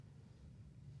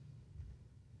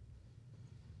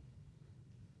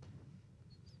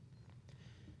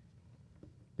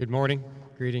Good morning.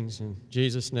 Greetings in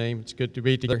Jesus' name. It's good to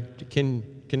be together to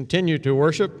continue to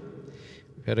worship.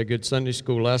 We've had a good Sunday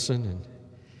school lesson, and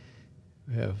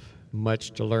we have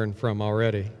much to learn from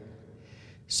already.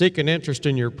 Seek an interest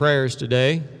in your prayers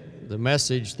today. The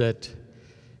message that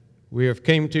we have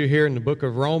came to here in the book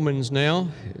of Romans now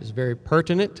is very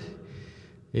pertinent.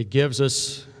 It gives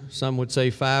us, some would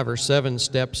say, 5 or 7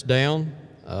 steps down.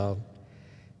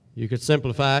 You could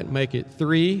simplify it and make it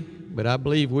 3, but I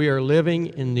believe we are living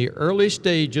in the early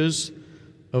stages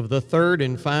of the 3rd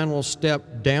and final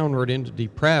step downward into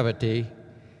depravity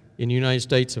in the United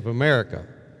States of America.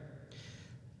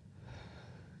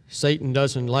 Satan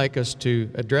doesn't like us to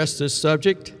address this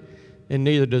subject, and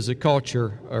neither does the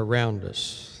culture around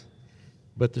us.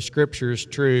 But the Scripture is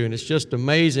true, and it's just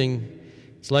amazing.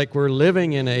 It's like we're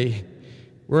in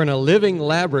a living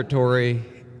laboratory,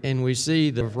 and we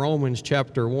see the Romans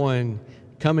chapter 1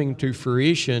 coming to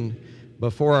fruition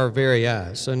before our very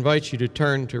eyes. So I invite you to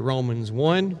turn to Romans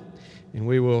 1, and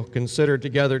we will consider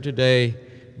together today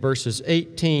verses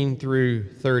 18 through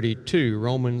 32.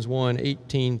 Romans 1,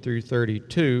 18 through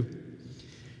 32.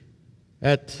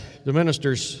 At the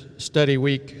Ministers' Study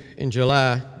Week in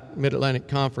July, Mid-Atlantic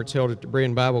Conference held at the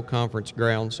Berean Bible Conference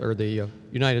grounds, or the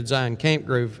United Zion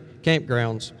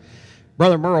campgrounds,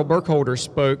 Brother Merle Burkholder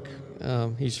spoke.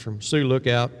 He's from Sioux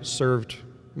Lookout, served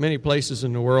many places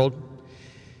in the world.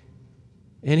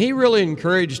 And he really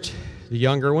encouraged the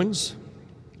younger ones.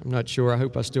 I'm not sure, I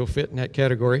hope I still fit in that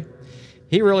category.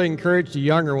 He really encouraged the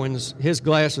younger ones. His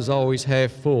glass is always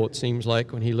half full, it seems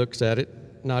like, when he looks at it,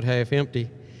 not half empty,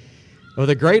 of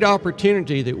the great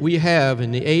opportunity that we have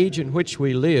in the age in which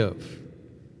we live.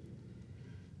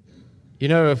 You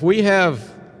know, if we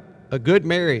have a good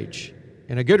marriage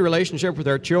and a good relationship with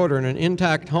our children, an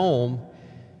intact home,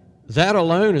 that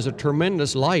alone is a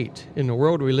tremendous light in the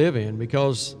world we live in,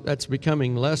 because that's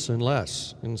becoming less and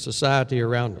less in society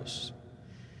around us.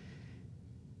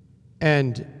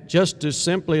 And just to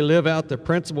simply live out the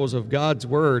principles of God's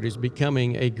Word is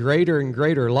becoming a greater and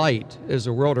greater light as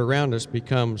the world around us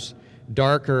becomes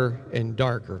darker and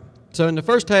darker. So in the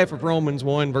first half of Romans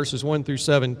 1, verses 1 through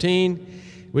 17,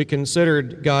 we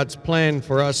considered God's plan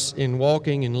for us in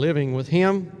walking and living with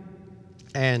Him.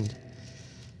 And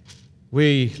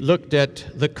we looked at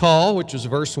the call, which was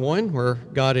verse 1, where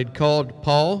God had called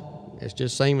Paul. It's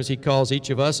just the same as He calls each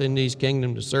of us in these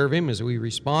kingdom to serve Him as we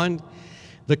respond.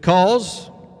 The cause,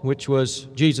 which was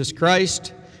Jesus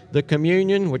Christ. The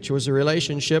communion, which was a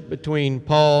relationship between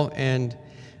Paul and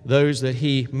those that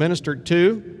he ministered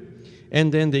to.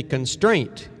 And then the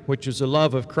constraint, which is the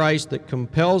love of Christ that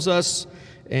compels us.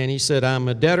 And he said, I'm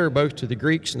a debtor both to the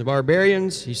Greeks and the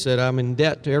barbarians. He said, I'm in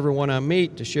debt to everyone I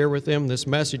meet to share with them this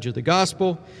message of the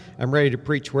gospel. I'm ready to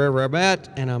preach wherever I'm at,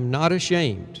 and I'm not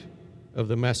ashamed of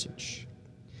the message.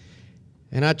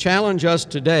 And I challenge us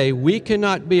today, we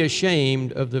cannot be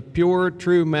ashamed of the pure,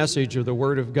 true message of the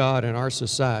Word of God in our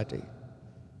society,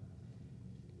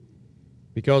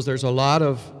 because there's a lot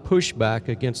of pushback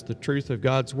against the truth of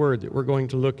God's Word that we're going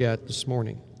to look at this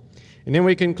morning. And then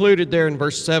we concluded there in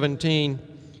verse 17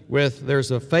 with,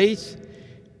 there's a faith,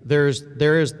 for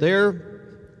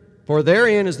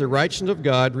therein is the righteousness of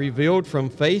God revealed from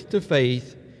faith to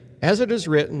faith, as it is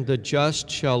written, the just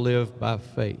shall live by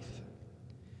faith.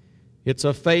 It's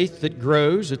a faith that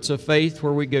grows. It's a faith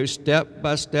where we go step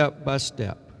by step by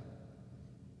step.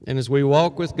 And as we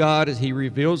walk with God, as He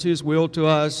reveals His will to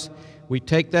us, we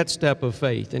take that step of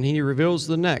faith, and He reveals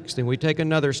the next, and we take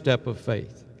another step of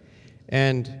faith.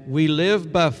 And we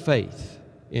live by faith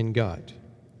in God.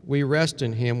 We rest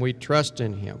in Him, we trust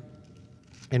in Him,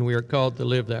 and we are called to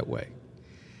live that way.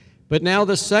 But now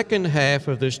the second half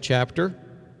of this chapter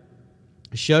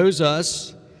shows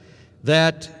us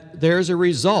that there's a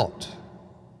result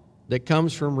that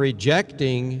comes from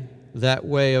rejecting that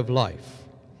way of life.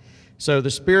 So the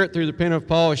Spirit, through the pen of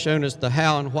Paul, has shown us the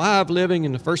how and why of living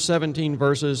in the first 17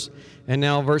 verses, and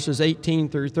now verses 18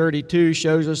 through 32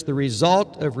 shows us the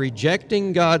result of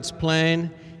rejecting God's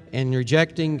plan and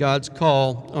rejecting God's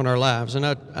call on our lives. And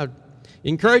I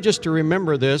encourage us to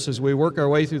remember this as we work our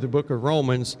way through the book of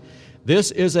Romans.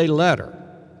 This is a letter,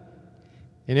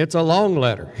 and it's a long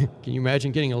letter. Can you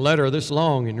imagine getting a letter this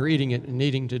long and reading it and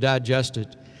needing to digest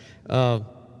it? But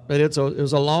it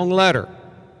was a long letter.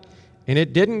 And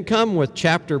it didn't come with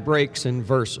chapter breaks and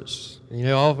verses. You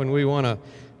know, often we want to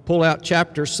pull out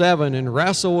chapter 7 and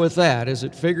wrestle with that. Is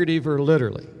it figurative or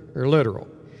literal?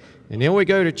 And then we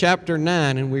go to chapter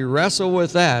 9 and we wrestle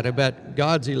with that about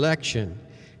God's election.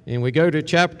 And we go to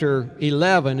chapter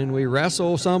 11 and we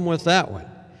wrestle some with that one.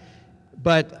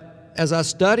 But as I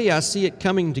study, I see it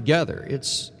coming together.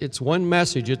 It's one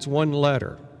message, it's one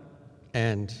letter.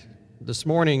 And this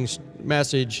morning's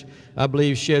message, I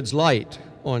believe, sheds light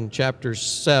on chapters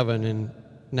 7 and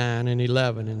 9 and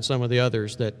 11 and some of the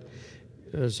others that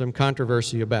there's some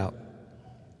controversy about.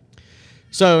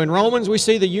 So in Romans, we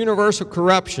see the universal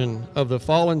corruption of the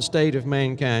fallen state of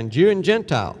mankind. Jew and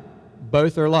Gentile,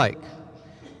 both are alike.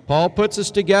 Paul puts us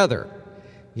together.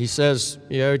 He says,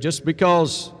 just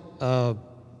because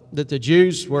that the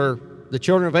Jews were the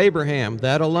children of Abraham,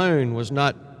 that alone was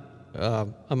not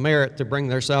a merit to bring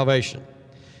their salvation.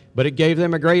 But it gave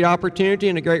them a great opportunity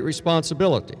and a great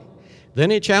responsibility.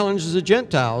 Then he challenges the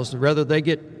Gentiles whether they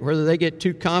get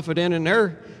too confident in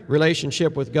their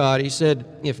relationship with God. He said,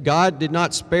 if God did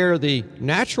not spare the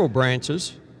natural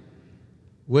branches,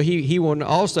 well, he will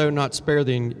also not spare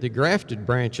the grafted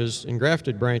branches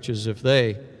if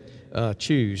they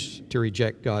choose to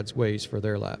reject God's ways for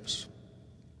their lives.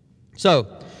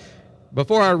 So,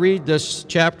 before I read this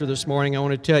chapter this morning, I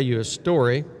want to tell you a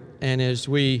story. And as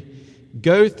we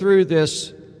go through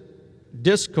this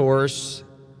discourse,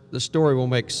 the story will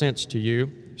make sense to you.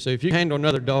 So if you handle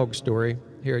another dog story,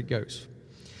 here it goes.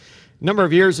 A number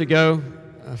of years ago,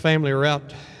 a family were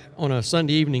out on a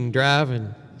Sunday evening drive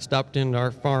and stopped into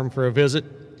our farm for a visit.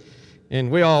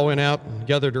 And we all went out and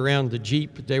gathered around the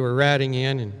Jeep that they were riding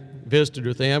in and visited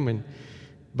with them. And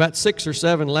about 6 or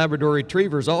 7 Labrador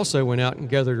Retrievers also went out and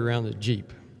gathered around the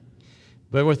Jeep.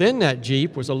 But within that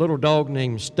Jeep was a little dog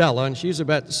named Stella, and she's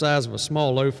about the size of a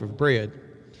small loaf of bread.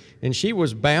 And she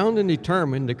was bound and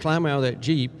determined to climb out of that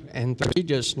Jeep, and she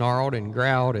just snarled and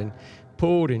growled and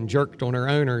pulled and jerked on her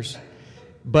owners.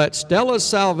 But Stella's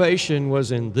salvation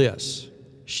was in this: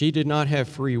 she did not have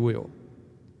free will.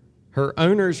 Her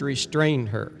owners restrained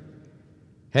her.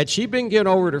 Had she been given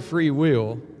over to free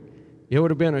will, it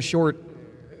would have been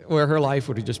her life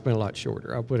would have just been a lot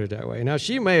shorter, I'll put it that way. Now,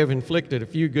 she may have inflicted a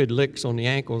few good licks on the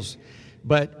ankles,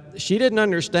 but she didn't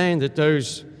understand that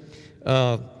those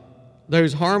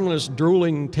harmless,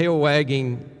 drooling,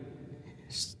 tail-wagging,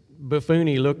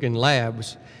 buffoony-looking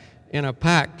labs in a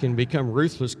pack can become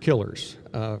ruthless killers.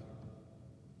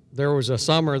 There was a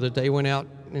summer that they went out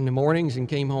in the mornings and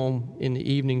came home in the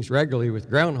evenings regularly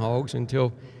with groundhogs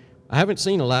until I haven't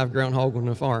seen a live groundhog on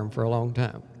the farm for a long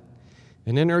time.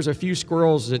 And then there's a few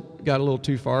squirrels that got a little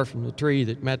too far from the tree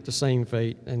that met the same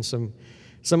fate, and some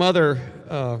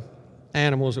other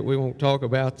animals that we won't talk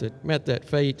about that met that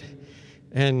fate.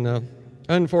 And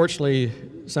unfortunately,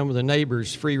 some of the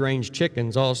neighbors' free-range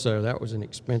chickens also. That was an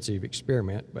expensive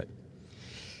experiment.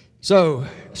 So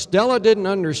Stella didn't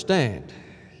understand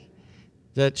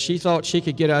that she thought she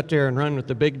could get out there and run with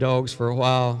the big dogs for a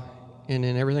while, and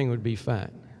then everything would be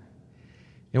fine.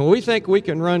 And when we think we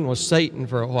can run with Satan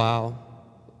for a while,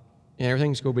 and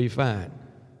everything's going to be fine,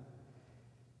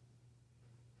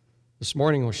 this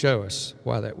morning will show us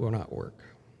why that will not work.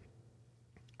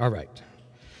 All right.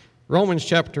 Romans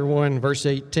chapter 1, verse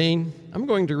 18. I'm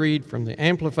going to read from the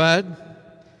Amplified.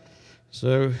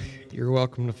 So you're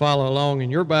welcome to follow along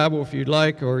in your Bible if you'd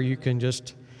like, or you can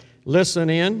just listen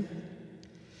in.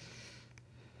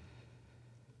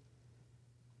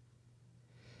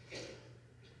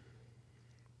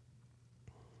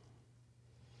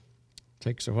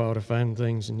 Takes a while to find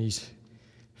things in these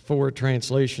 4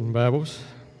 translation Bibles.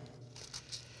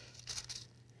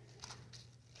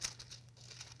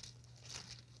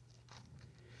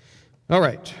 All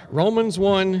right, Romans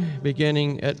 1,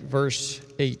 beginning at verse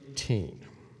 18.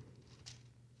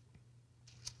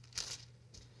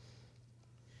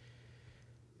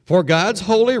 For God's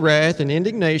holy wrath and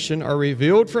indignation are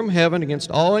revealed from heaven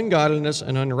against all ungodliness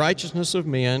and unrighteousness of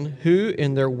men, who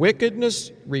in their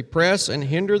wickedness repress and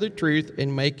hinder the truth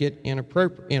and make it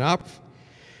inoperative.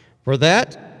 For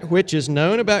that which is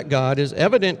known about God is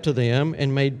evident to them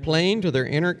and made plain to their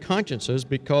inner consciences,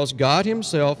 because God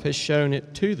himself has shown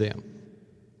it to them.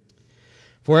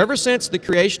 For ever since the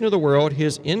creation of the world,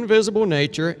 his invisible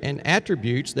nature and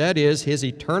attributes, that is, his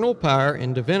eternal power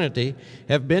and divinity,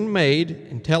 have been made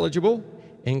intelligible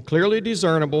and clearly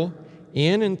discernible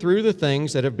in and through the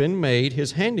things that have been made,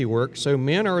 his handiwork, so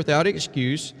men are without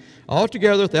excuse,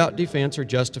 altogether without defense or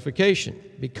justification.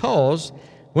 Because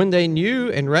when they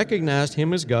knew and recognized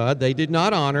him as God, they did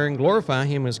not honor and glorify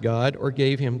him as God or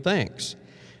gave him thanks.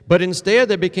 But instead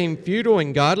they became futile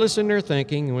and godless in their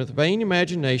thinking, and with vain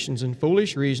imaginations and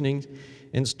foolish reasonings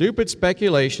and stupid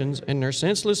speculations, and their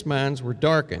senseless minds were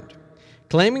darkened.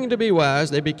 Claiming to be wise,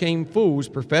 they became fools.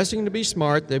 Professing to be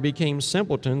smart, they became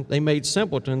simpletons. They made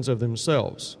simpletons of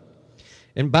themselves.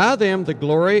 And by them the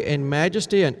glory and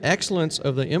majesty and excellence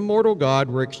of the immortal God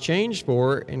were exchanged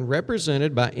for and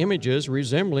represented by images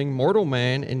resembling mortal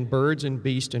man and birds and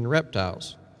beasts and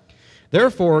reptiles.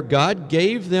 Therefore God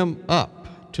gave them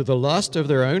up to the lust of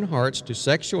their own hearts, to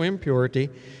sexual impurity,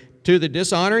 to the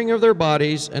dishonoring of their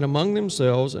bodies and among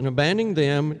themselves, and abandoning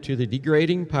them to the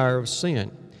degrading power of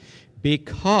sin,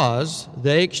 because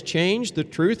they exchanged the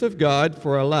truth of God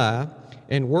for a lie,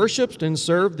 and worshipped and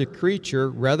served the creature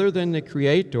rather than the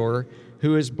Creator,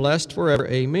 who is blessed forever.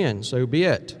 Amen. So be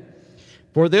it.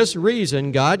 For this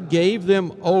reason, God gave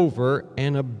them over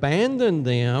and abandoned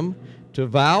them to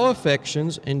vile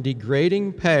affections and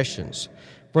degrading passions.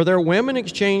 For their women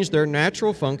exchanged their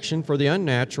natural function for the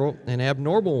unnatural and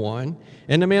abnormal one,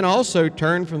 and the men also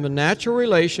turned from the natural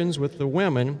relations with the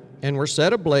women and were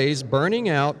set ablaze, burning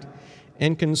out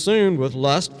and consumed with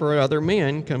lust for other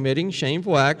men, committing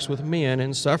shameful acts with men,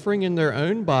 and suffering in their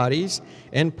own bodies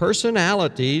and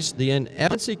personalities the inevitable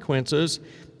consequences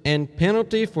and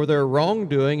penalty for their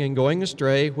wrongdoing and going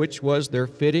astray, which was their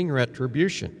fitting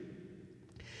retribution.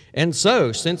 And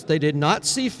so, since they did not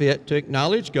see fit to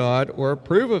acknowledge God or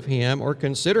approve of Him or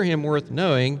consider Him worth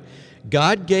knowing,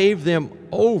 God gave them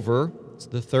over. It's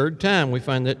the third time we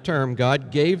find that term. God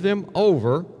gave them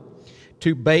over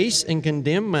to base and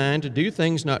condemn mind, to do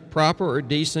things not proper or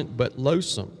decent, but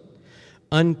loathsome,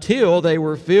 until they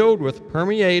were filled with,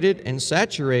 permeated, and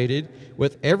saturated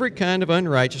with every kind of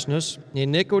unrighteousness,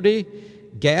 iniquity,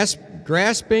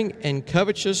 grasping, and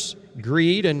covetous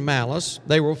greed and malice.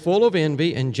 They were full of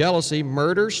envy and jealousy,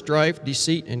 murder, strife,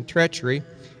 deceit, and treachery,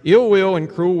 ill will, and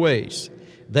cruel ways.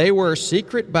 They were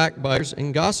secret backbiters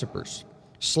and gossipers,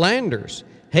 slanderers,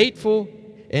 hateful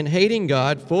and hating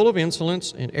God, full of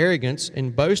insolence and arrogance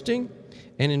and boasting,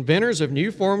 and inventors of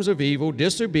new forms of evil,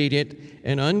 disobedient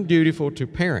and undutiful to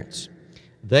parents.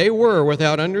 They were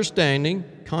without understanding,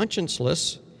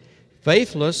 conscienceless,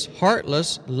 faithless,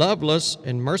 heartless, loveless,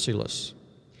 and merciless.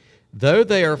 Though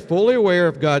they are fully aware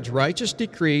of God's righteous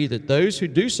decree that those who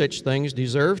do such things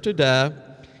deserve to die,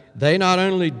 they not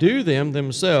only do them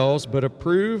themselves, but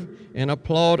approve and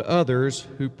applaud others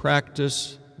who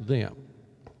practice them.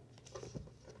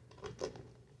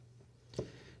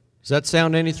 Does that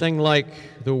sound anything like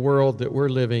the world that we're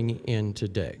living in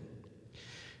today?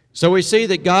 So we see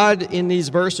that God in these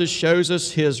verses shows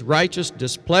us His righteous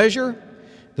displeasure,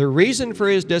 the reason for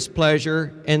His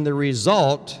displeasure, and the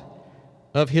result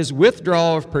of His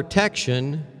withdrawal of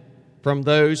protection from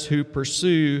those who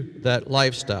pursue that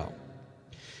lifestyle.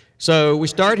 So we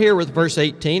start here with verse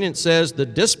 18. It says, the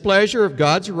displeasure of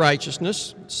God's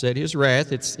righteousness, said His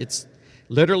wrath. It's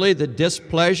literally the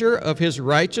displeasure of His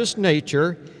righteous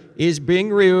nature is being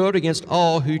revealed against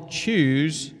all who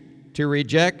choose to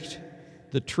reject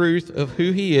the truth of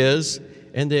who He is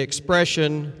and the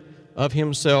expression of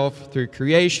Himself through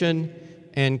creation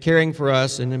and caring for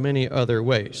us in many other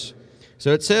ways.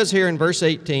 So it says here in verse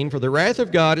 18, for the wrath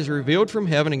of God is revealed from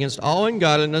heaven against all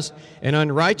ungodliness and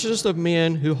unrighteousness of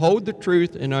men who hold the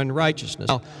truth in unrighteousness.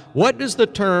 Now, what does the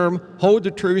term hold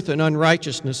the truth in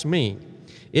unrighteousness mean?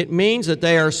 It means that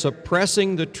they are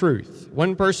suppressing the truth.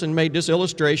 One person made this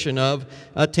illustration of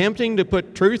attempting to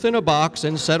put truth in a box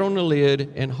and set on the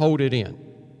lid and hold it in.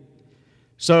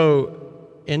 So,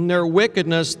 in their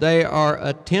wickedness, they are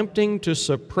attempting to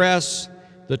suppress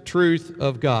the truth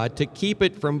of God, to keep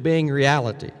it from being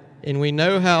reality. And we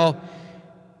know how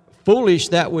foolish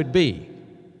that would be.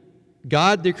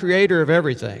 God, the creator of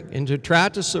everything, and to try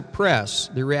to suppress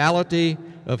the reality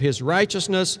of His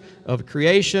righteousness, of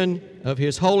creation, of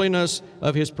His holiness,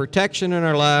 of His protection in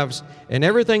our lives, and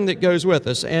everything that goes with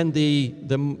us, and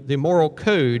the moral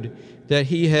code that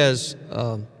He has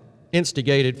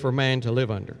instigated for man to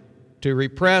live under, to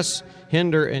repress,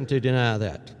 hinder, and to deny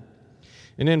that.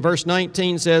 And then verse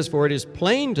 19 says, for it is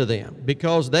plain to them,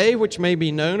 because they which may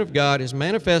be known of God is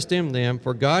manifest in them,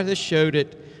 for God has showed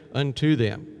it unto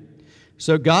them.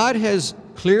 So God has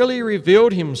clearly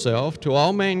revealed Himself to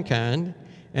all mankind,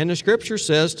 and the Scripture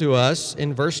says to us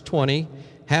in verse 20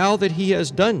 how that He has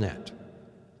done that.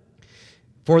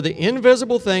 For the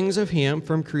invisible things of Him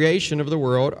from creation of the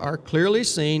world are clearly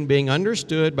seen, being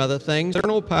understood by the things of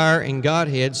eternal power and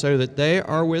Godhead, so that they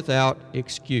are without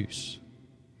excuse.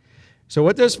 So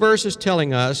what this verse is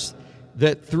telling us,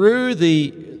 that through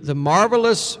the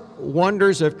marvelous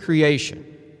wonders of creation,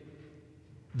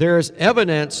 there is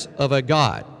evidence of a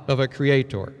God, of a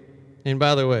Creator. And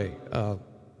by the way,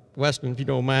 Weston, if you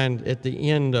don't mind, at the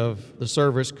end of the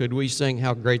service, could we sing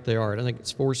How Great They Are? I think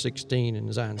it's 416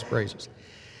 in Zion's Praises.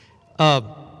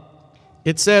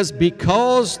 It says,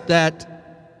 because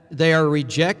that they are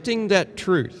rejecting that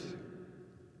truth,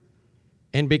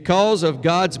 and because of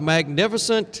God's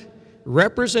magnificent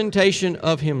representation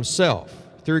of Himself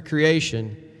through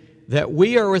creation, that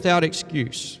we are without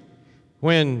excuse.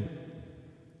 When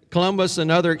Columbus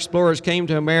and other explorers came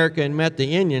to America and met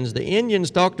the Indians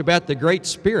talked about the Great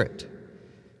Spirit.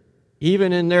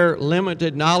 Even in their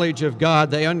limited knowledge of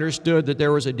God, they understood that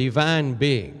there was a divine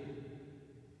being.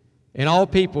 And all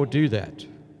people do that.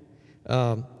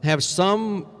 Have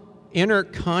some inner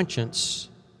consciousness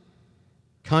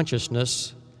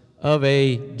of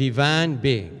a divine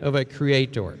being, of a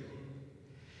creator.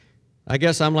 I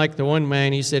guess I'm like the one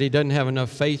man, he said he doesn't have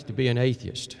enough faith to be an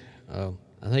atheist. I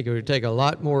think it would take a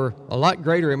lot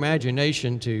greater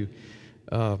imagination to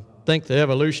think that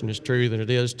evolution is true than it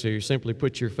is to simply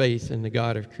put your faith in the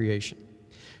God of creation.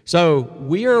 So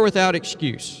we are without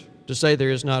excuse to say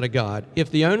there is not a God if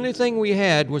the only thing we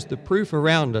had was the proof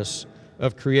around us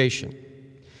of creation.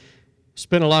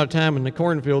 Spent a lot of time in the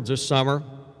cornfields this summer,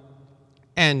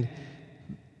 and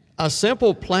a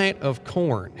simple plant of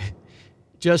corn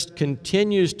just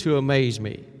continues to amaze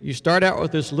me. You start out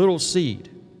with this little seed,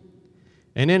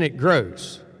 and then it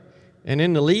grows, and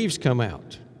then the leaves come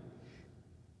out,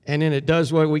 and then it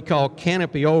does what we call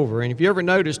canopy over. And if you ever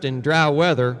noticed in dry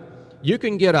weather, you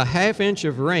can get a half inch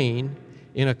of rain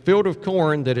in a field of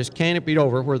corn that is canopied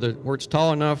over, where it's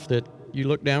tall enough that you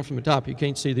look down from the top, you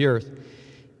can't see the earth.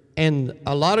 And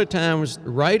a lot of times,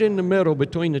 right in the middle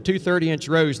between the two 30-inch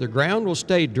rows, the ground will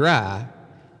stay dry,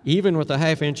 even with a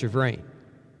half inch of rain.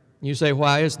 You say,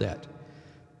 why is that?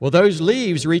 Well, those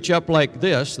leaves reach up like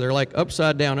this. They're like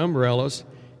upside-down umbrellas,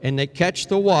 and they catch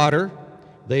the water.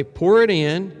 They pour it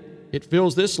in. It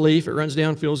fills this leaf. It runs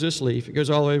down, fills this leaf. It goes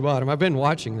all the way to the bottom. I've been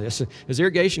watching this. As the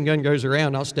irrigation gun goes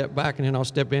around, I'll step back, and then I'll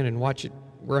step in and watch it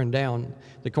run down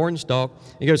the corn stalk.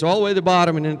 It goes all the way to the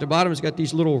bottom, and then at the bottom it's got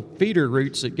these little feeder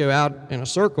roots that go out in a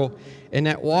circle, and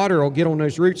that water will get on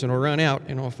those roots and it'll run out,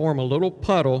 and it'll form a little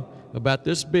puddle about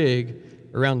this big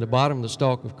around the bottom of the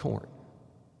stalk of corn.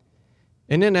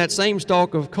 And then that same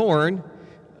stalk of corn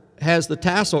has the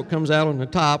tassel that comes out on the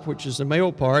top, which is the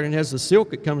male part, and has the silk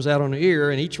that comes out on the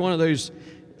ear, and each one of those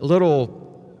little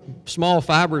small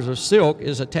fibers of silk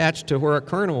is attached to where a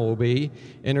kernel will be,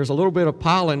 and there's a little bit of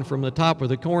pollen from the top of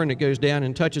the corn that goes down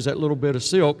and touches that little bit of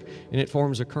silk, and it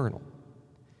forms a kernel.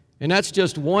 And that's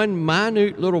just one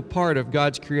minute little part of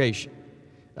God's creation.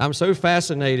 I'm so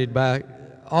fascinated by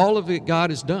all of it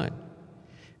God has done.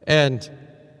 And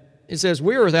it says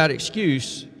we're without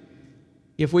excuse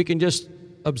if we can just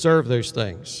observe those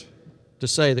things to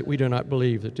say that we do not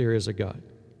believe that there is a God.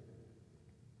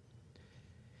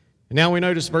 And now we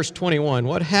notice verse 21.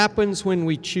 What happens when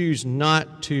we choose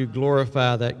not to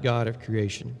glorify that God of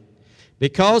creation?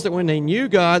 Because that when they knew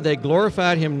God, they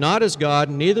glorified Him not as God,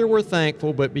 neither were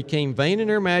thankful, but became vain in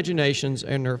their imaginations,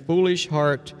 and their foolish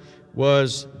heart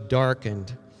was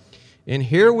darkened. And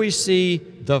here we see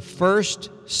the first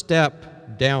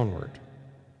step downward,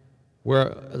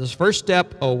 where the first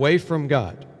step away from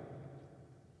God.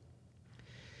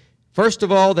 First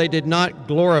of all, they did not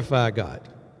glorify God.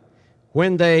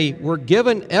 When they were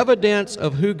given evidence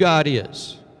of who God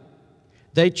is,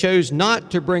 they chose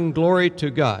not to bring glory to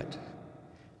God.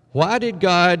 Why did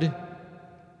God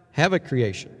have a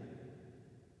creation?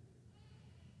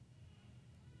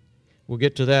 We'll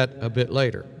get to that a bit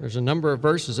later. There's a number of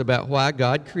verses about why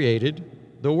God created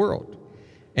the world.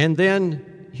 And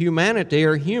then humanity,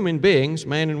 or human beings,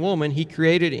 man and woman, He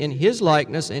created in His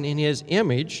likeness and in His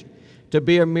image to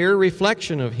be a mere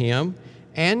reflection of Him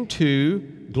and to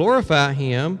glorify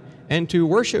Him and to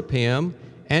worship Him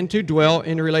and to dwell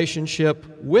in a relationship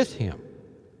with Him.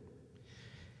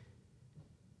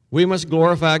 We must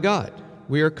glorify God.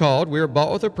 We are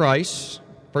bought with a price.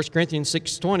 1 Corinthians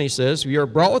 6:20 says, "We are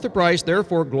bought with a price,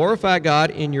 therefore glorify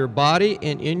God in your body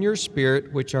and in your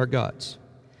spirit, which are God's."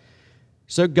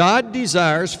 So God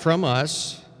desires from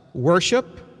us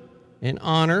worship and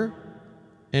honor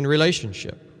and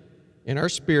relationship in our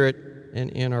spirit and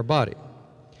in our body.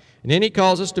 And then He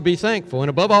calls us to be thankful. And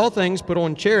above all things, put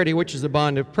on charity, which is the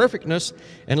bond of perfectness,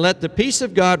 and let the peace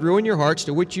of God rule in your hearts,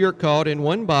 to which you are called in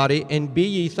one body, and be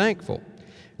ye thankful.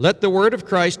 Let the word of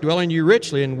Christ dwell in you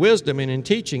richly in wisdom and in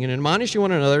teaching, and admonish you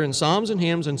one another in psalms and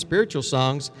hymns and spiritual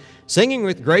songs, singing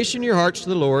with grace in your hearts to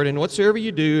the Lord. And whatsoever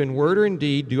you do, in word or in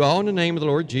deed, do all in the name of the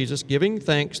Lord Jesus, giving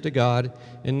thanks to God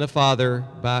and the Father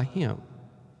by Him.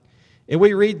 And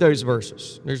we read those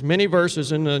verses. There's many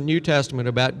verses in the New Testament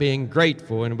about being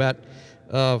grateful and about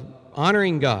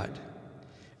honoring God.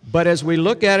 But as we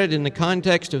look at it in the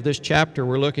context of this chapter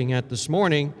we're looking at this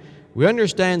morning, we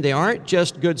understand they aren't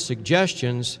just good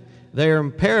suggestions, they are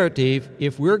imperative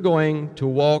if we're going to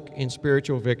walk in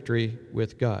spiritual victory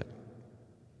with God.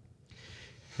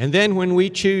 And then when we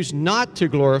choose not to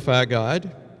glorify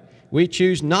God, we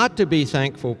choose not to be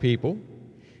thankful people,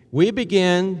 we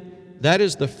begin that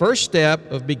is the first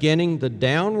step of beginning the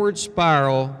downward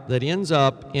spiral that ends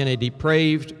up in a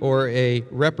depraved or a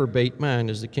reprobate mind,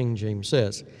 as the King James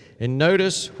says. And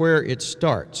notice where it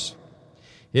starts.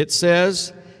 It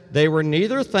says, they were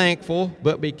neither thankful,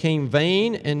 but became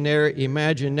vain in their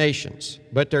imaginations,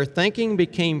 but their thinking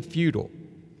became futile.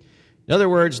 In other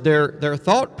words, their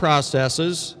thought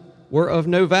processes were of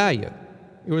no value.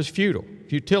 It was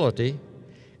futility,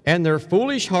 and their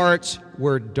foolish hearts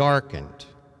were darkened.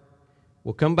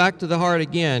 We'll come back to the heart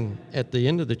again at the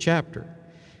end of the chapter.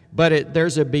 But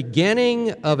there's a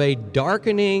beginning of a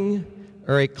darkening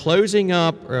or a closing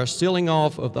up or a sealing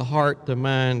off of the heart, the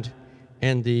mind,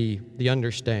 and the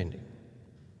understanding.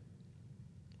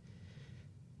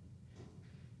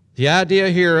 The idea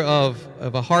here of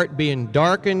a heart being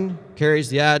darkened carries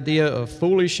the idea of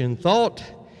foolish in thought,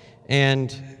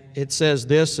 and it says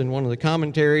this in one of the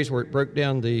commentaries where it broke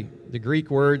down the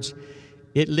Greek words.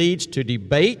 It leads to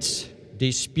debates,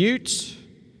 disputes,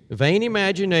 vain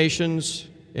imaginations,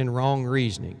 and wrong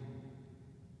reasoning.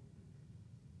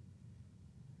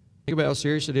 Think about how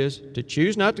serious it is. To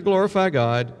choose not to glorify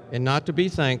God and not to be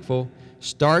thankful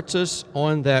starts us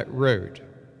on that road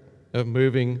of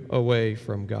moving away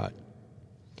from God.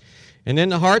 And then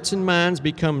the hearts and minds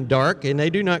become dark, and they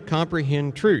do not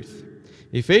comprehend truth.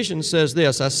 Ephesians says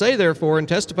this, I say therefore and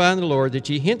testify in the Lord that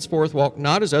ye henceforth walk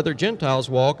not as other Gentiles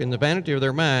walk in the vanity of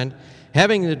their mind,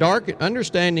 having the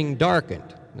understanding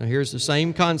darkened. Now here's the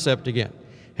same concept again.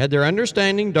 Had their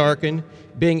understanding darkened,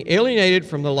 being alienated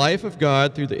from the life of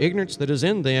God through the ignorance that is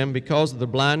in them because of the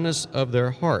blindness of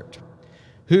their heart,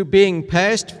 who being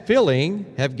past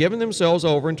feeling have given themselves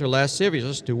over into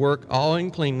lasciviousness to work all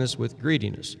uncleanness with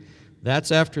greediness.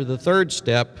 That's after the third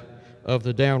step of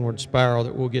the downward spiral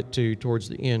that we'll get to towards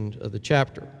the end of the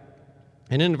chapter.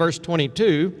 And in verse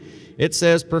 22, it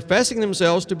says, professing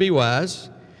themselves to be wise,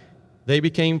 they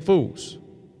became fools.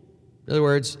 In other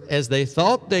words, as they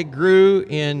thought they grew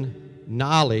in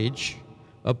knowledge,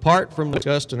 apart from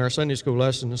discussed in our Sunday school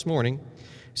lesson this morning.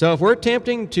 So if we're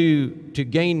attempting to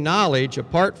gain knowledge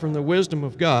apart from the wisdom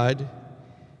of God,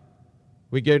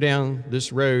 we go down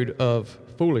this road of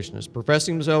foolishness.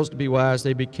 Professing themselves to be wise,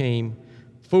 they became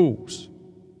fools,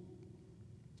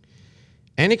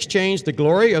 and exchanged the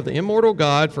glory of the immortal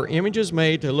God for images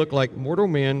made to look like mortal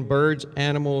men, birds,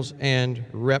 animals, and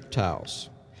reptiles.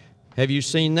 Have you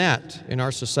seen that in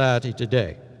our society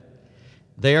today?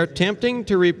 They are attempting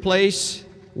to replace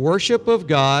worship of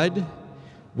God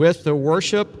with the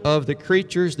worship of the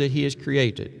creatures that He has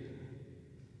created.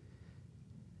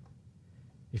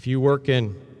 If you work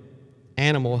in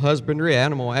animal husbandry,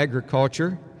 animal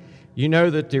agriculture, you know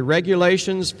that the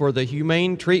regulations for the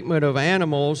humane treatment of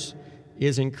animals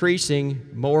is increasing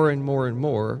more and more and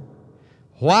more,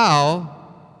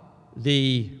 while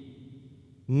the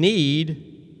need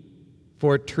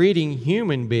for treating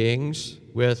human beings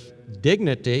with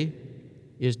dignity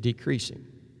is decreasing.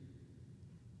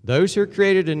 Those who are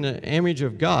created in the image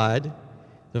of God,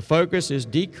 the focus is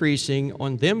decreasing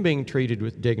on them being treated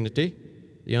with dignity,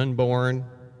 the unborn,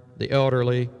 the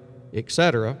elderly,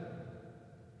 etc.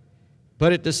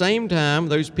 But at the same time,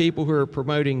 those people who are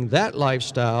promoting that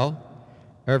lifestyle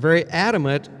are very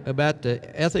adamant about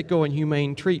the ethical and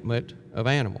humane treatment of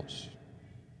animals.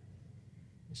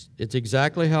 It's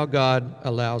exactly how God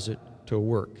allows it to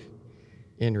work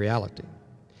in reality.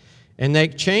 And they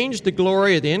changed the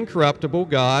glory of the incorruptible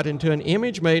God into an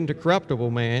image made into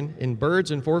corruptible man, in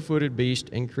birds and four-footed beasts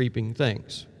and creeping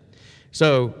things.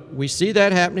 So we see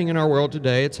that happening in our world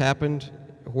today. It's happened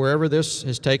wherever this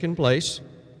has taken place.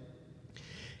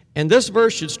 And this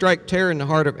verse should strike terror in the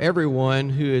heart of everyone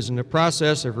who is in the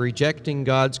process of rejecting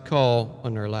God's call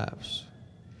on their lives.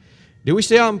 Do we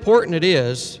see how important it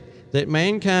is that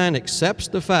mankind accepts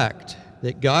the fact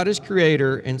that God is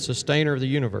creator and sustainer of the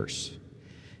universe?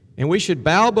 And we should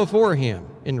bow before Him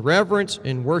in reverence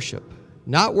and worship,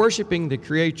 not worshiping the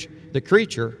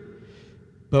creature,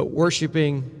 but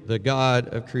worshiping the God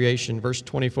of creation. Verse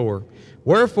 24,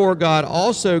 wherefore God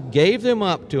also gave them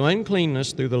up to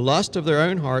uncleanness through the lust of their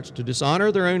own hearts, to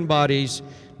dishonor their own bodies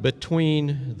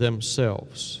between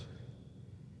themselves.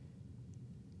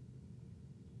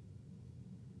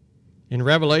 In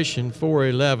Revelation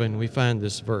 4:11, we find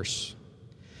this verse.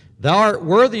 Thou art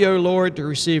worthy, O Lord, to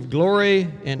receive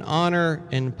glory and honor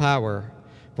and power,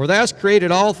 for thou hast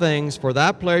created all things, for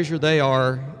thy pleasure they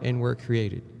are and were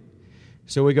created.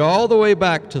 So we go all the way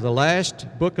back to the last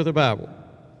book of the Bible.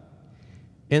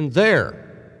 And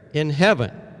there, in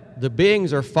heaven, the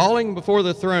beings are falling before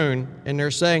the throne, and they're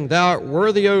saying, Thou art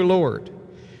worthy, O Lord,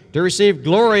 to receive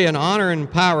glory and honor and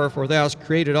power, for thou hast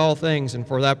created all things, and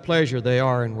for thy pleasure they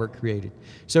are and were created.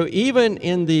 So even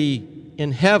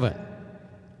in heaven,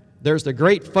 there's the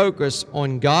great focus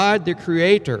on God the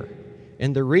Creator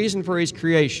and the reason for His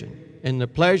creation and the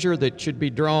pleasure that should be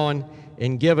drawn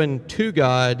and given to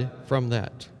God from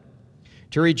that.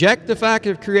 To reject the fact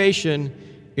of creation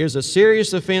is a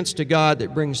serious offense to God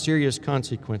that brings serious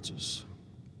consequences.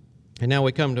 And now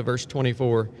we come to verse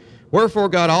 24. Wherefore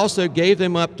God also gave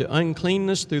them up to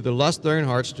uncleanness through the lust of their own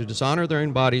hearts, to dishonor their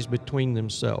own bodies between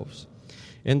themselves.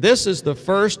 And this is the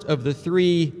first of the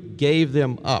three gave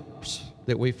them ups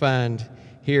that we find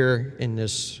here in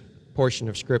this portion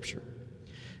of Scripture.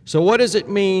 So what does it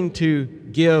mean to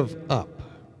give up?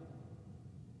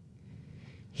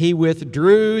 He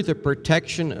withdrew the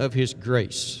protection of His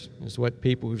grace, is what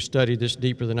people who've studied this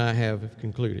deeper than I have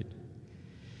concluded.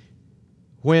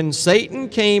 When Satan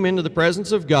came into the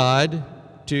presence of God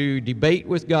to debate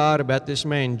with God about this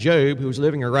man Job, who was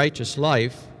living a righteous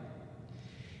life,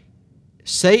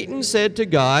 Satan said to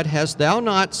God, "Hast thou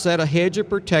not set a hedge of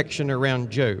protection around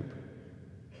Job?"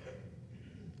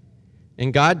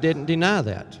 And God didn't deny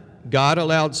that. God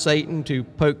allowed Satan to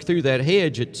poke through that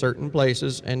hedge at certain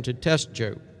places and to test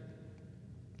Job.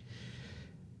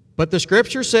 But the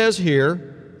Scripture says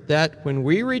here that when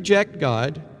we reject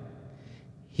God,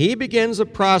 He begins a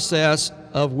process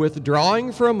of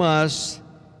withdrawing from us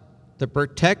the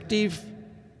protective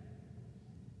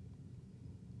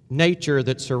nature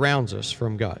that surrounds us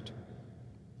from God.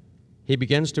 He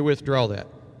begins to withdraw that,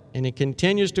 and He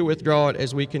continues to withdraw it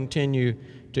as we continue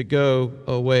to go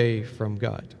away from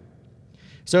God.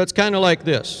 So it's kind of like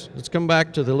this. Let's come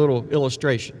back to the little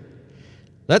illustration.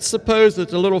 Let's suppose that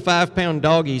the little 5-pound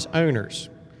doggie's owners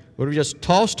would have just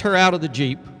tossed her out of the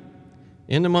Jeep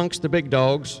in amongst the big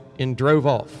dogs and drove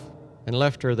off and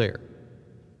left her there.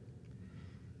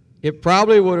 It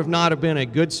probably would have not have been a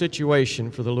good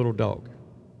situation for the little dog.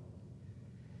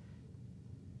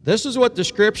 This is what the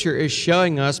Scripture is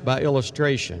showing us by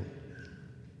illustration,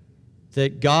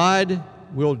 that God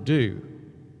will do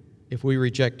if we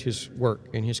reject His work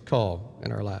and His call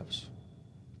in our lives.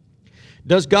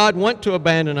 Does God want to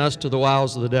abandon us to the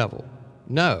wiles of the devil?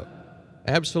 No,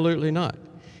 absolutely not.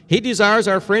 He desires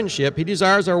our friendship. He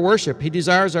desires our worship. He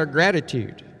desires our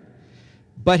gratitude.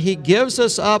 But He gives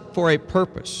us up for a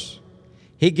purpose.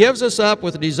 He gives us up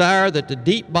with a desire that the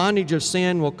deep bondage of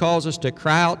sin will cause us to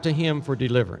cry out to Him for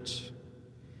deliverance.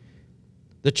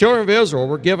 The children of Israel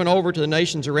were given over to the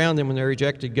nations around them when they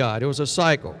rejected God. It was a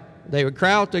cycle. They would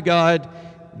cry out to God.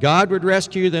 God would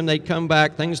rescue them. They'd come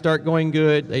back. Things start going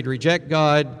good. They'd reject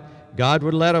God. God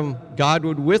would let them. God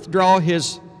would withdraw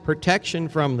His protection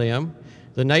from them.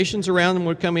 The nations around them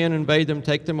would come in and invade them,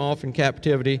 take them off in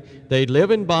captivity. They'd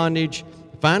live in bondage.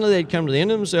 Finally, they'd come to the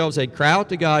end of themselves. They'd cry out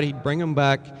to God. He'd bring them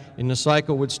back, and the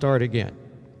cycle would start again.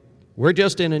 We're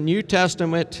just in a New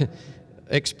Testament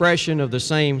expression of the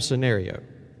same scenario.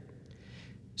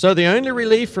 So the only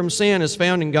relief from sin is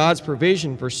found in God's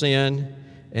provision for sin,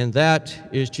 and that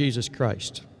is Jesus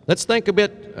Christ. Let's think a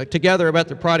bit together about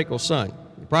the prodigal son.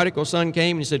 The prodigal son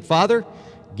came and he said, "Father,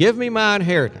 give me my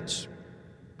inheritance."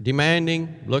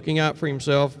 Demanding, looking out for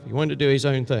himself. He wanted to do his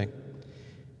own thing.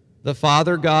 The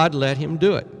Father God let him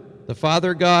do it. The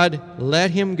Father God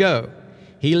let him go.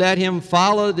 He let him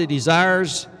follow the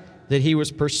desires that he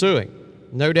was pursuing.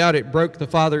 No doubt it broke the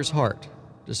Father's heart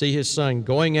to see his son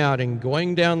going out and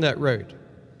going down that road.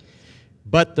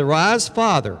 But the wise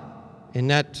father in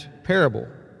that parable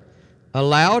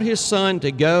allowed his son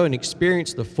to go and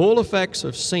experience the full effects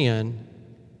of sin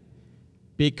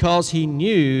because he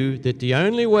knew that the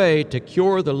only way to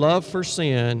cure the love for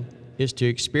sin is to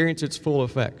experience its full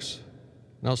effects.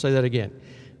 And I'll say that again.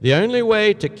 The only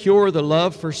way to cure the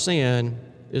love for sin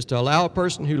is to allow a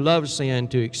person who loves sin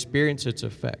to experience its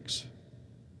effects.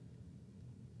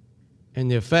 And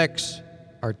the effects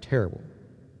are terrible.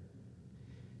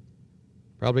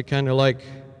 Probably kind of like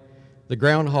the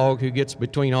groundhog who gets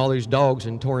between all these dogs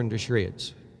and torn to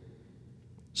shreds.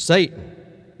 Satan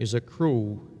is a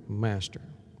cruel master.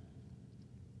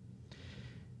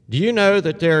 Do you know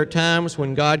that there are times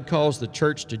when God calls the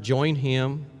church to join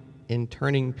Him in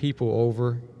turning people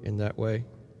over in that way?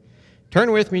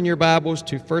 Turn with me in your Bibles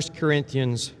to 1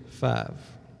 Corinthians 5.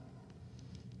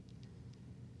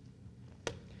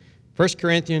 1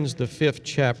 Corinthians, the 5th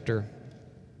chapter,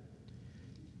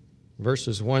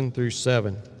 verses 1 through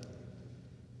 7.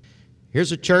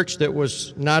 Here's a church that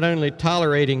was not only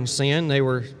tolerating sin, they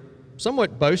were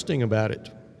somewhat boasting about it,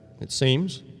 it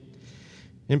seems.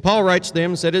 And Paul writes to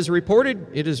them and said, It is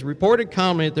reported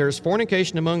commonly that there is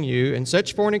fornication among you, and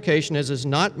such fornication as is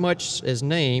not so much as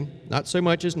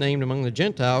named among the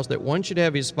Gentiles, that one should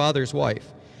have his father's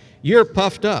wife. You are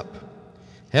puffed up.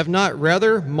 Have not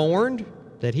rather mourned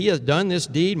that he hath done this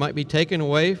deed might be taken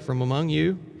away from among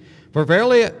you? For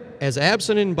verily as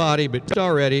absent in body, but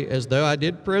already as though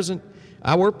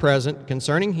I were present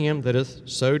concerning him that hath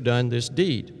so done this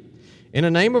deed. In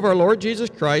the name of our Lord Jesus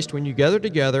Christ, when you gather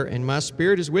together, and my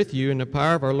spirit is with you in the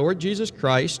power of our Lord Jesus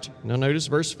Christ, now notice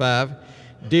verse 5,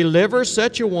 deliver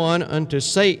such a one unto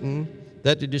Satan,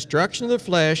 that the destruction of the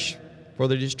flesh, for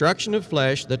the destruction of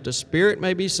flesh, that the spirit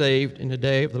may be saved in the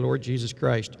day of the Lord Jesus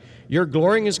Christ. Your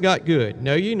glorying is got good.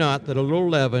 Know ye not that a little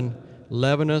leaven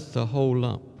leaveneth the whole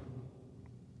lump?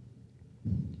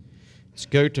 Let's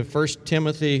go to 1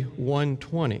 Timothy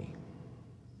 1:20.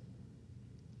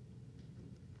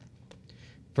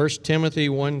 1 Timothy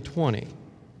 1:20.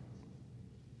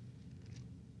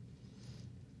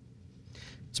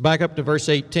 Let's back up to verse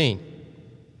 18.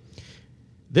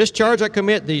 This charge I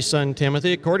commit thee, son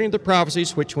Timothy, according to the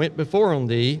prophecies which went before on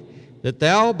thee, that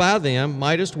thou by them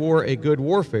mightest war a good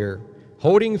warfare,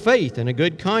 holding faith and a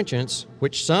good conscience,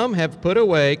 which some have put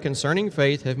away concerning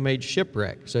faith, have made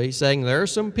shipwreck. So he's saying there are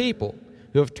some people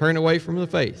who have turned away from the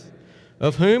faith,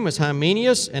 of whom is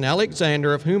Hymenaeus and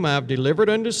Alexander, of whom I have delivered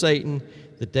unto Satan,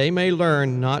 that they may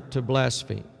learn not to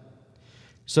blaspheme.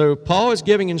 So Paul is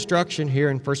giving instruction here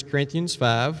in 1 Corinthians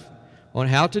 5 on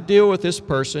how to deal with this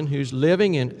person who's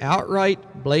living in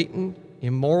outright, blatant,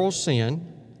 immoral sin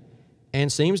and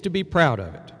seems to be proud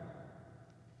of it.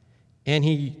 And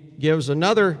he gives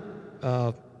another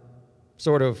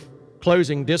sort of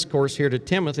closing discourse here to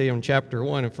Timothy on chapter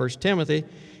 1 of 1 Timothy,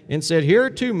 and said, here are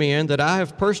two men that I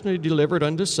have personally delivered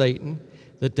unto Satan,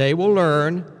 that they will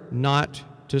learn not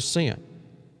to sin.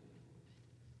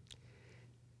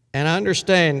 And I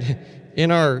understand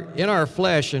in our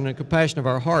flesh and the compassion of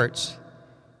our hearts,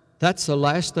 that's the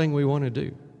last thing we want to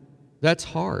do. That's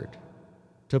hard,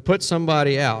 to put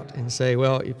somebody out and say,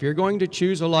 well, if you're going to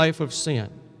choose a life of sin,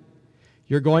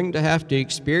 you're going to have to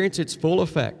experience its full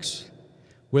effects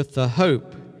with the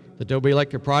hope that they'll be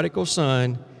like a prodigal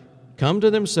son, come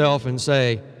to themselves and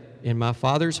say, in my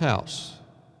Father's house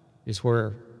is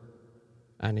where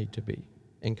I need to be,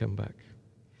 and come back.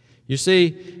 You see,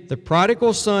 the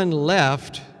prodigal son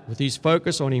left with his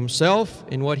focus on himself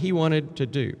and what he wanted to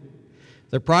do.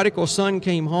 The prodigal son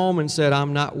came home and said,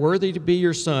 I'm not worthy to be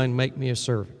your son, make me a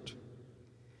servant.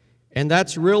 And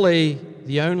that's really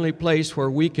the only place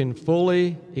where we can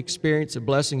fully experience the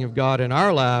blessing of God in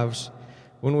our lives,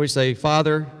 when we say,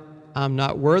 Father, I'm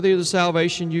not worthy of the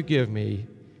salvation you give me.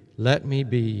 Let me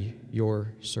be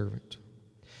your servant.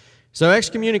 So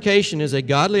excommunication is a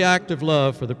godly act of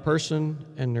love for the person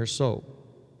and their soul.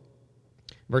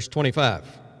 Verse 25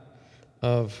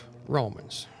 of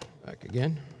Romans. Back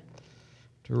again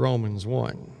to Romans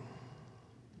 1.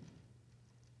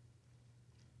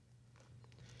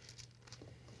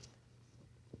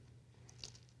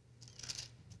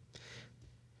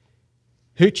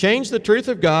 Who changed the truth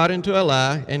of God into a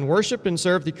lie, and worship and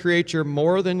serve the creature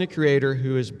more than the Creator,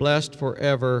 who is blessed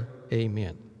forever.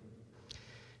 Amen.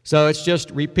 So it's just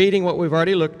repeating what we've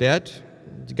already looked at.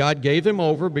 God gave them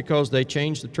over because they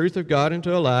changed the truth of God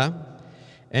into a lie.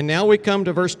 And now we come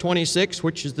to verse 26,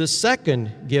 which is the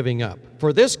second giving up.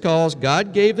 For this cause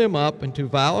God gave them up into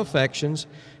vile affections,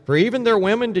 for even their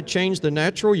women did change the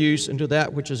natural use into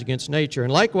that which is against nature.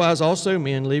 And likewise also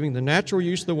men, leaving the natural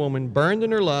use of the woman, burned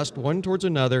in their lust one towards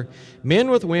another,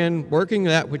 men with women, working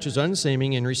that which is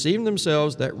unseeming, and receiving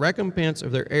themselves that recompense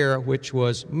of their error, which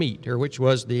was meat, or which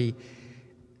was the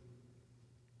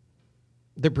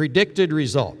predicted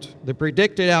result, the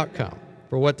predicted outcome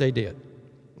for what they did.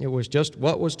 It was just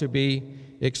what was to be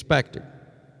expected.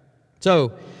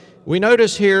 So we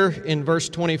notice here in verse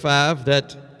 25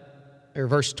 that, or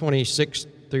verse 26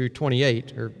 through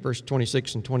 28, or verse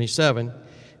 26 and 27,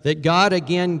 that God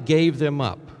again gave them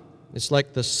up. It's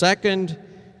like the second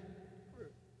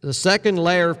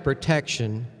layer of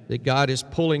protection that God is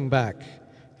pulling back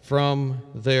from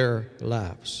their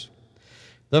lives.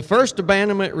 The first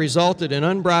abandonment resulted in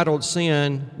unbridled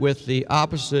sin with the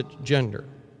opposite gender.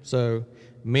 So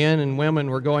men and women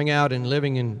were going out and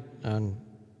living in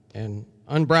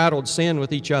unbridled sin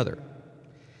with each other.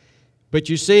 But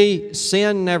you see,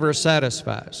 sin never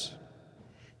satisfies.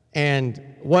 And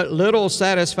what little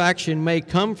satisfaction may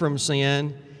come from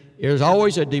sin is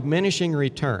always a diminishing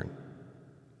return.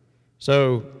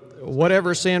 So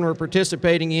whatever sin we're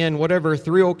participating in, whatever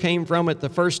thrill came from it the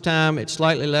first time, it's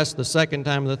slightly less the second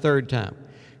time or the third time.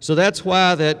 So that's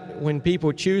why that when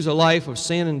people choose a life of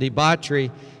sin and debauchery,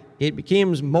 it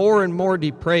becomes more and more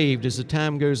depraved as the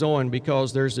time goes on,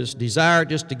 because there's this desire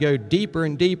just to go deeper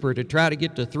and deeper to try to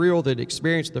get the thrill that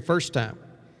experienced the first time.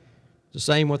 It's the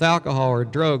same with alcohol or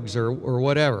drugs or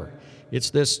whatever. It's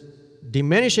this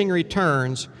diminishing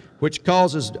returns which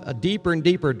causes a deeper and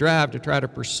deeper drive to try to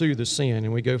pursue the sin,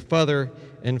 and we go further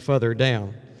and further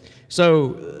down. So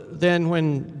then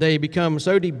when they become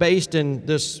so debased in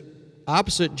this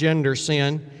opposite gender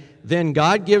sin, then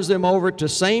God gives them over to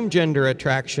same gender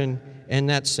attraction, and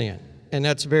that's sin. And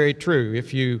that's very true.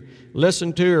 If you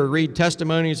listen to or read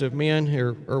testimonies of men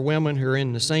or women who are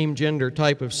in the same gender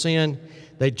type of sin,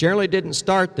 they generally didn't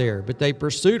start there, but they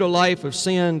pursued a life of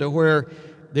sin to where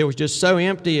there was just so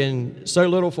empty and so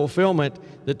little fulfillment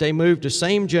that they moved to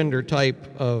same gender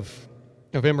type of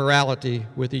immorality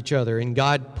with each other. And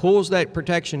God pulls that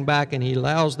protection back, and He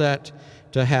allows that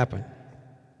to happen.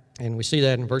 And we see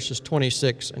that in verses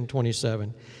 26 and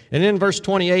 27. And in verse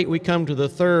 28, we come to the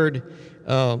third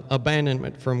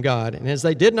abandonment from God. And as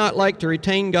they did not like to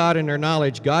retain God in their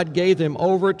knowledge, God gave them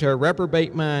over to a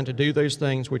reprobate mind to do those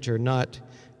things which are not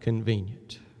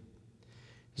convenient.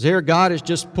 There, God has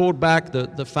just pulled back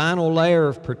the final layer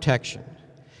of protection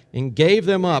and gave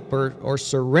them up or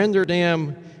surrendered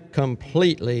them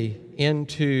completely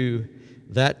into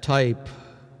that type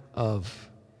of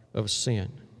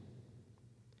sin.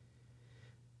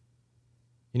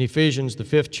 In Ephesians, the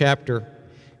 5th chapter,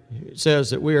 it says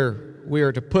that we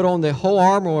are to put on the whole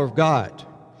armor of God,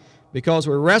 because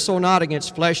we wrestle not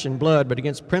against flesh and blood, but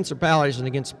against principalities and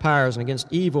against powers and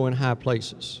against evil in high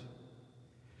places.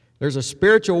 There's a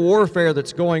spiritual warfare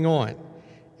that's going on,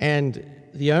 and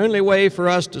the only way for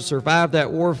us to survive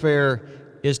that warfare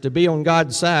is to be on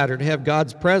God's side, or to have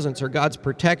God's presence or God's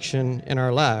protection in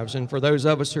our lives. And for those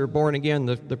of us who are born again,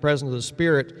 the presence of the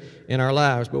Spirit in our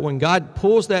lives. But when God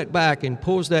pulls that back and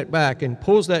pulls that back and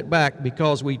pulls that back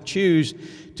because we choose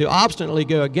to obstinately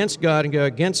go against God and go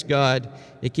against God,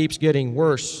 it keeps getting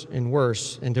worse and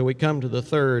worse until we come to the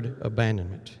third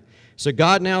abandonment. So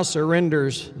God now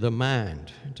surrenders the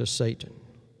mind to Satan.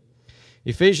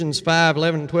 Ephesians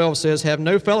 5:11 and 12 says, "Have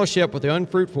no fellowship with the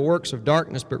unfruitful works of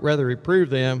darkness, but rather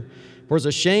reprove them. For it's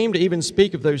a shame to even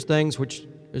speak of those things which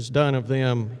is done of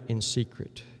them in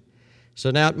secret."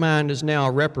 So that mind is now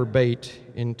reprobate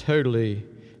and totally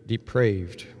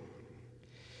depraved.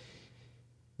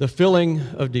 The filling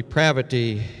of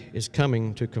depravity is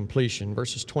coming to completion.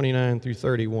 Verses 29 through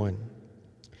 31.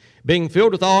 "Being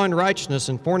filled with all unrighteousness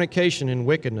and fornication and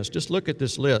wickedness." Just look at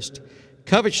this list.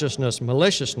 "Covetousness,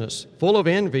 maliciousness, full of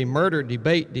envy, murder,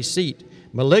 debate, deceit,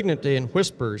 malignity, and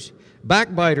whispers,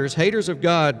 backbiters, haters of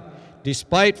God,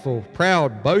 despiteful,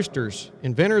 proud, boasters,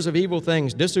 inventors of evil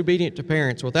things, disobedient to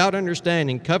parents, without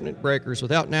understanding, covenant breakers,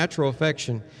 without natural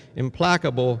affection,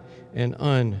 implacable, and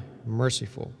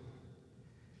unmerciful."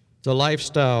 The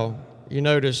lifestyle, you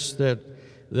notice that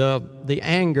the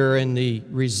anger and the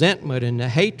resentment and the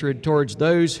hatred towards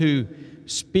those who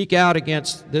speak out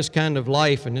against this kind of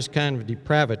life and this kind of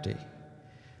depravity.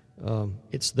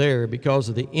 It's there because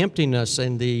of the emptiness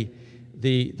and the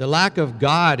lack of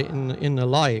God in the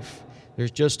life.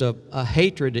 There's just a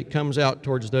hatred that comes out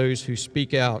towards those who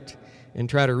speak out and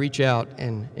try to reach out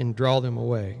and draw them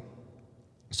away.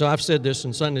 So I've said this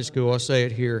in Sunday school, I'll say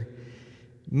it here.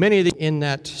 Many of in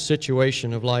that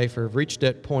situation of life or have reached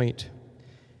that point,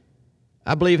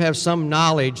 I believe have some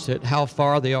knowledge that how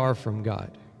far they are from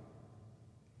God.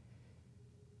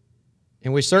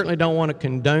 And we certainly don't want to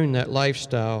condone that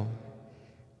lifestyle,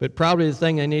 but probably the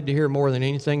thing they need to hear more than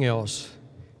anything else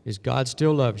is God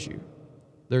still loves you.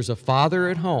 There's a father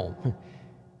at home.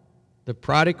 The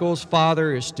prodigal's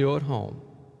father is still at home,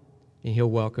 and he'll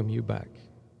welcome you back.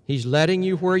 He's letting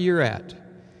you where you're at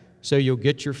so you'll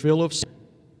get your fill of sin.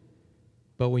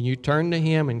 But when you turn to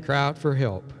Him and cry out for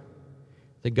help,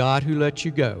 the God who let you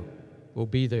go will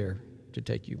be there to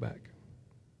take you back.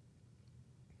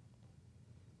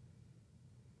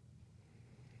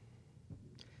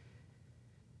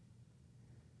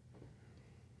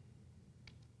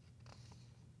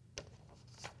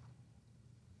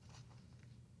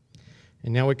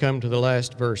 And now we come to the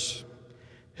last verse.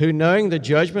 "Who, knowing the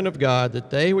judgment of God, that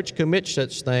they which commit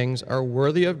such things are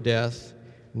worthy of death,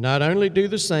 not only do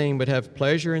the same, but have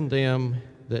pleasure in them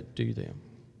that do them."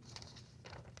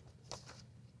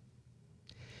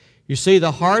 You see,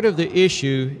 the heart of the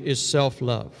issue is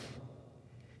self-love.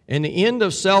 And the end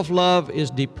of self-love is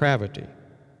depravity.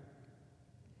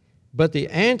 But the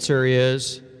answer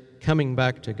is coming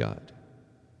back to God.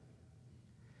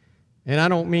 And I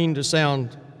don't mean to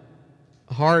sound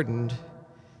hardened,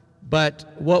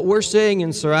 but what we're seeing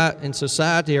in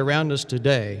society around us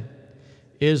today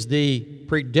is the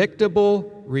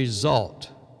predictable result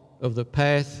of the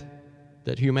path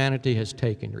that humanity has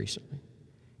taken recently.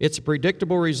 It's a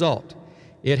predictable result.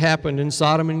 It happened in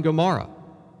Sodom and Gomorrah.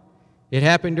 It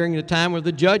happened during the time of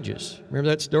the judges. Remember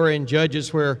that story in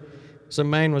Judges where some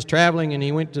man was traveling, and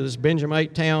he went to this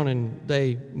Benjamite town, and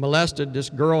they molested this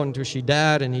girl until she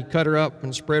died, and he cut her up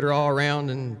and spread her all around,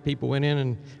 and people went in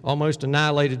and almost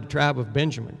annihilated the tribe of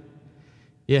Benjamin.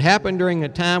 It happened during a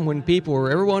time when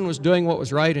everyone was doing what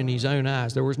was right in his own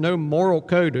eyes. There was no moral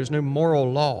code. There was no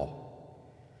moral law.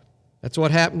 That's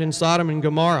what happened in Sodom and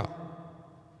Gomorrah.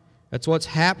 That's what's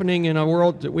happening in a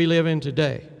world that we live in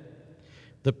today.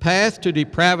 The path to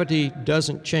depravity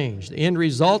doesn't change. The end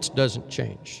results doesn't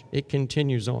change. It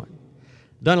continues on.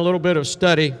 Done a little bit of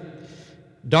study.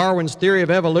 Darwin's theory of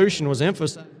evolution was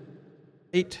emphasized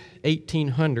in the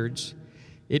 1800s.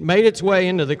 It made its way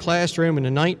into the classroom in the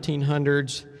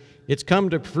 1900s. It's come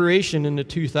to fruition in the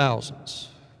 2000s.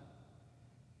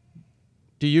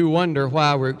 Do you wonder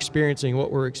why we're experiencing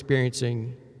what we're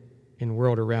experiencing in the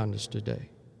world around us today?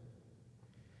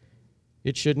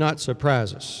 It should not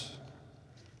surprise us.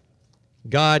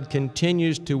 God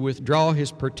continues to withdraw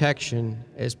His protection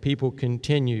as people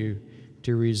continue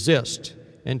to resist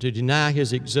and to deny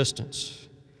His existence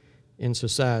in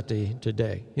society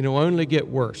today. It will only get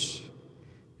worse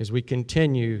as we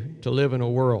continue to live in a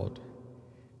world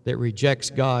that rejects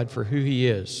God for who He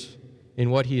is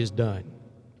and what He has done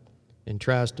and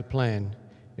tries to plan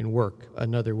and work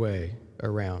another way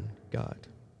around God.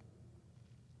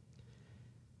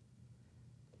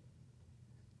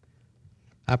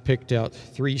 I picked out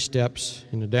 3 steps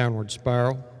in the downward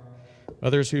spiral.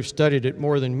 Others who've studied it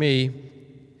more than me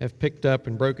have picked up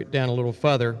and broke it down a little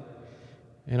further,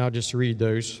 and I'll just read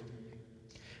those.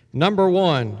 Number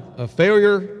 1, a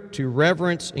failure to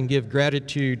reverence and give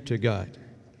gratitude to God.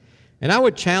 And I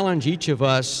would challenge each of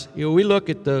us, we look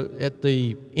at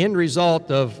the end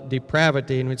result of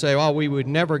depravity and we'd say, we would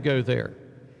never go there.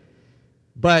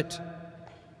 But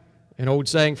an old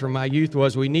saying from my youth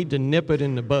was, we need to nip it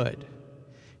in the bud.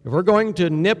 If we're going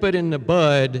to nip it in the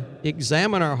bud,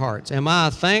 examine our hearts. Am I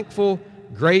a thankful,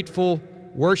 grateful,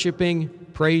 worshiping,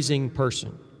 praising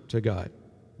person to God?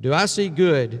 Do I see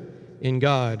good in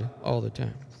God all the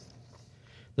time?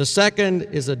 The second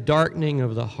is a darkening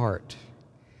of the heart.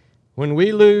 When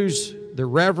we lose the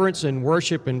reverence and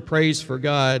worship and praise for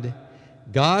God,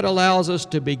 God allows us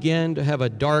to begin to have a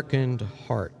darkened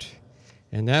heart.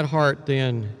 And that heart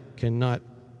then cannot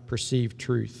perceive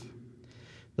truth.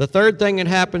 The third thing that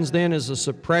happens then is a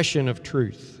suppression of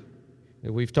truth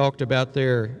that we've talked about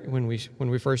there when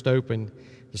we first opened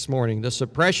this morning. The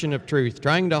suppression of truth,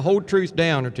 trying to hold truth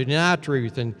down or to deny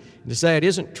truth and to say it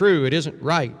isn't true, it isn't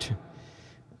right.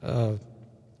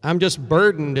 I'm just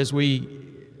burdened as we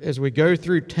go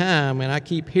through time, and I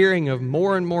keep hearing of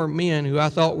more and more men who I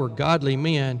thought were godly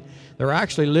men. They're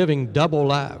actually living double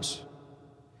lives.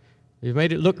 They've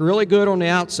made it look really good on the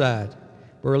outside.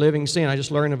 We're living sin. I just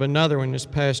learned of another one this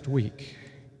past week.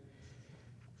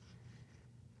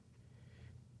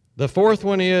 The fourth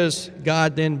one is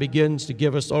God then begins to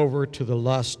give us over to the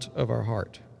lust of our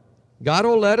heart. God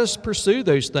will let us pursue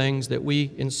those things that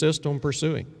we insist on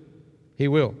pursuing. He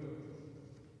will.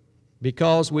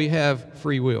 Because we have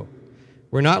free will.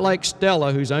 We're not like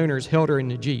Stella, whose owners held her in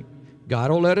the Jeep. God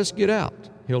will let us get out.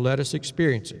 He'll let us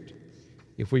experience it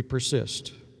if we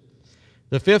persist.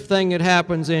 The fifth thing that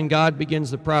happens then, God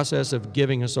begins the process of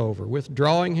giving us over,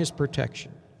 withdrawing His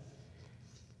protection.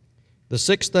 The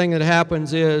sixth thing that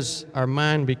happens is our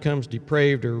mind becomes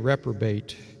depraved or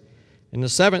reprobate. And the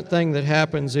seventh thing that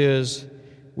happens is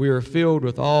we are filled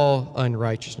with all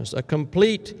unrighteousness, a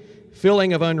complete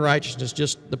filling of unrighteousness,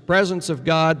 just the presence of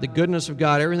God, the goodness of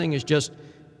God, everything is just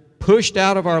pushed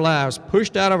out of our lives,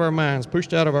 pushed out of our minds,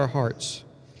 pushed out of our hearts.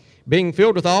 Being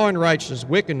filled with all unrighteousness,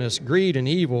 wickedness, greed, and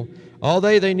evil, all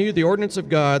they knew the ordinance of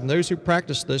God, and those who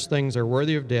practice those things are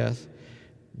worthy of death.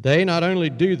 They not only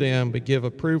do them, but give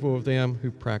approval of them who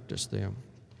practice them.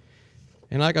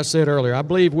 And like I said earlier, I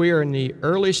believe we are in the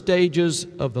early stages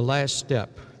of the last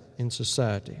step in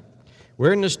society.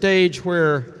 We're in the stage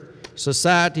where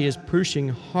society is pushing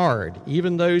hard.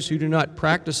 Even those who do not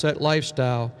practice that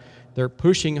lifestyle, they're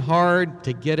pushing hard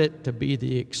to get it to be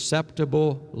the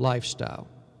acceptable lifestyle.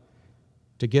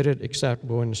 To get it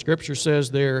acceptable. And the Scripture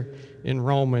says there in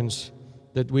Romans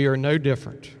that we are no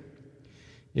different.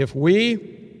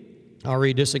 I'll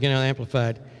read this again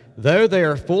Amplified. Though they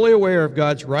are fully aware of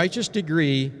God's righteous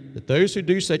decree that those who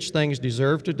do such things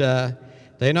deserve to die,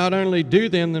 they not only do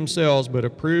them themselves, but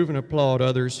approve and applaud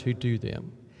others who do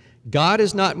them. God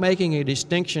is not making a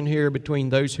distinction here between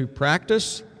those who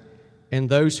practice and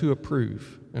those who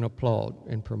approve and applaud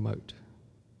and promote.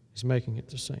 He's making it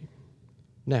the same.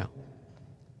 Now,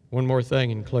 one more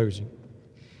thing in closing.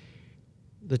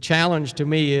 The challenge to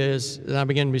me is that I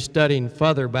begin to be studying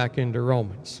further back into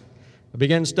Romans. I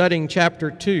began studying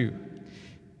chapter 2.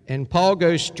 And Paul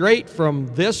goes straight from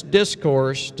this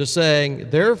discourse to saying,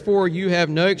 therefore you have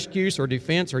no excuse or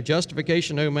defense or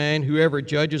justification, O man, whoever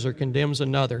judges or condemns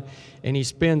another. And he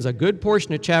spends a good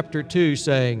portion of chapter 2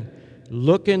 saying,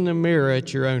 look in the mirror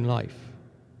at your own life.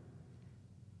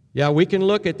 Yeah, we can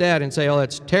look at that and say, oh,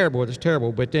 that's terrible, that's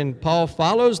terrible. But then Paul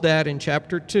follows that in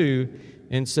chapter 2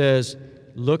 and says,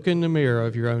 look in the mirror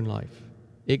of your own life.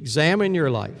 Examine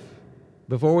your life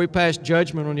before we pass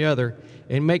judgment on the other,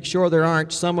 and make sure there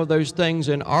aren't some of those things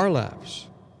in our lives.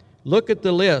 Look at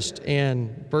the list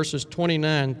in verses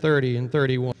 29, 30, and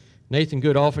 31. Nathan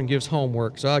Good often gives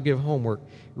homework, so I'll give homework.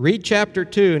 Read chapter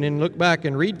 2 and then look back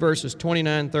and read verses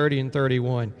 29, 30, and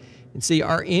 31. And see,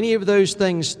 are any of those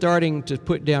things starting to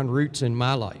put down roots in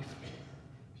my life?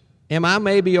 Am I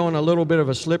maybe on a little bit of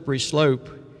a slippery slope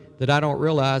that I don't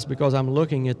realize because I'm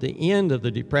looking at the end of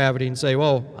the depravity and say,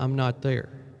 well, I'm not there.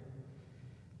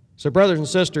 So brothers and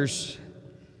sisters,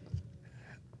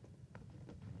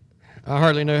 I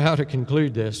hardly know how to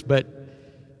conclude this, but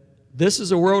this is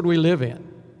the world we live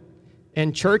in.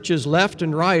 And churches left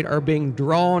and right are being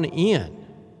drawn in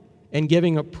and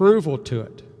giving approval to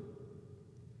it.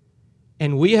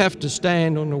 And we have to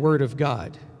stand on the Word of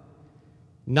God,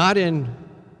 not in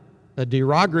a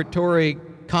derogatory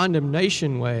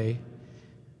condemnation way,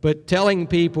 but telling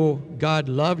people God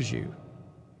loves you.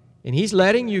 And He's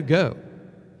letting you go.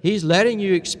 He's letting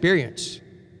you experience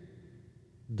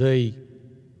the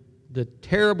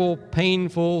terrible,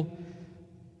 painful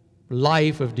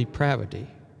life of depravity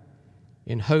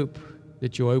in hope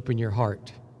that you'll open your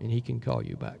heart and He can call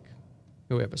you back.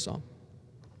 Go have a song.